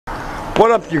What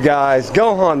up, you guys?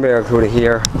 Gohan Barracuda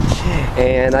here,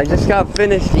 and I just got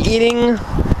finished eating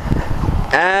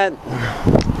at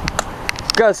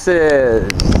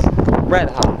Gus's Red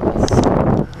Hots,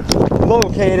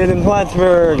 located in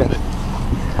Plattsburgh.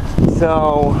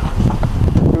 So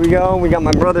here we go. We got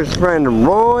my brother's friend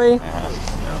Roy,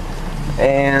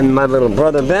 and my little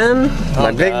brother Ben, my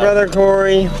big brother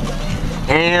Corey,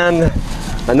 and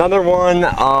another one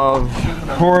of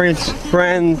Corey's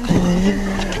friends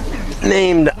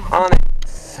named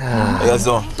Onyx.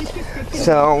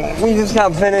 So we just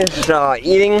got finished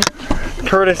eating,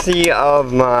 courtesy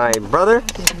of my brother,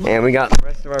 and we got the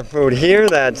rest of our food here.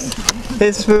 That's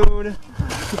his food,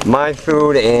 my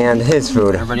food, and his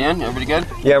food. Everybody in? Everybody good?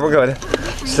 Yeah, we're good.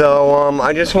 So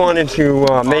I just wanted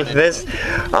to make this.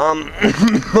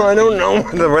 I don't know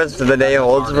what the rest of the day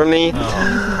holds for me.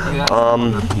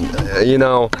 You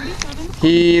know,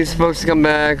 he's supposed to come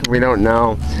back. We don't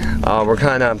know. We're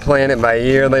kind of playing it by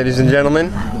ear, ladies and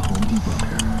gentlemen.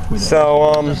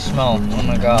 So Smell. Oh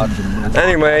my god.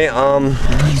 anyway,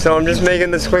 so I'm just making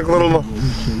this quick little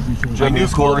I knew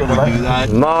Corey would do that.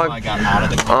 log. I got out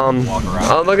of the car and walk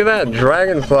around. Oh, look at that,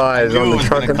 dragonflies on the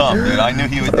truck. Dude, I knew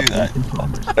he would do that.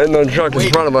 In the truck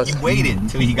in front of us. He waited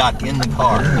until he got in the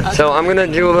car. So I'm gonna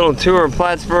do a little tour of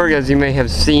Plattsburgh, as you may have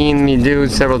seen me do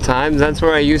several times. That's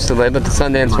where I used to live, at the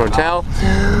Sundance Hotel.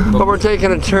 But we're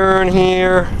taking a turn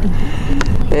here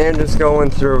and just going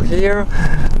through here.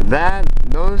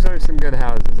 Those are some good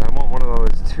houses. I want one of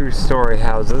those two-story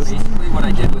houses. Basically what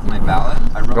I did with my ballot,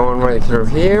 I wrote Going right through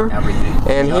here. everything.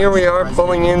 And here we are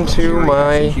pulling into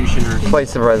my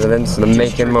place of residence, the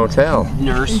Macon Motel.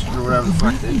 Nurse, or whatever the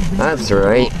fuck they That's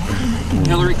right.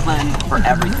 Hillary Clinton for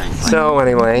everything. So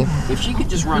anyway, If she could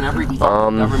just run every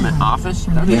government office,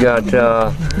 that'd be we got,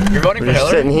 You're voting we're just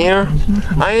sitting here.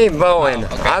 I ain't voting.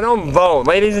 I don't vote.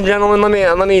 Ladies and gentlemen,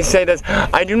 let me say this.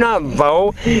 I do not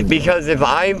vote, because if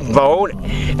I vote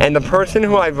and the person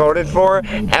who I voted for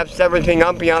F's everything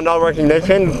up beyond all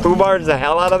recognition, foobars the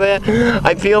hell out of it,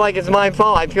 I feel like it's my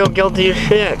fault. I feel guilty as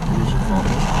shit.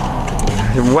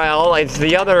 Well, it's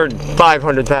the other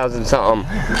 500,000 something.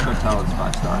 hotel is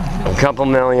 5-star. A couple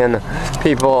million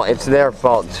people, it's their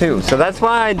fault too. So that's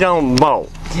why I don't vote.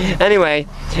 Anyway,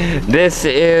 this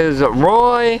is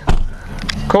Roy,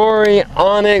 Corey,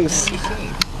 Onyx,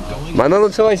 my little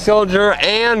toy soldier,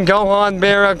 and Gohan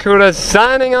Barracuda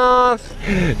signing off.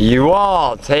 You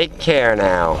all take care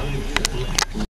now.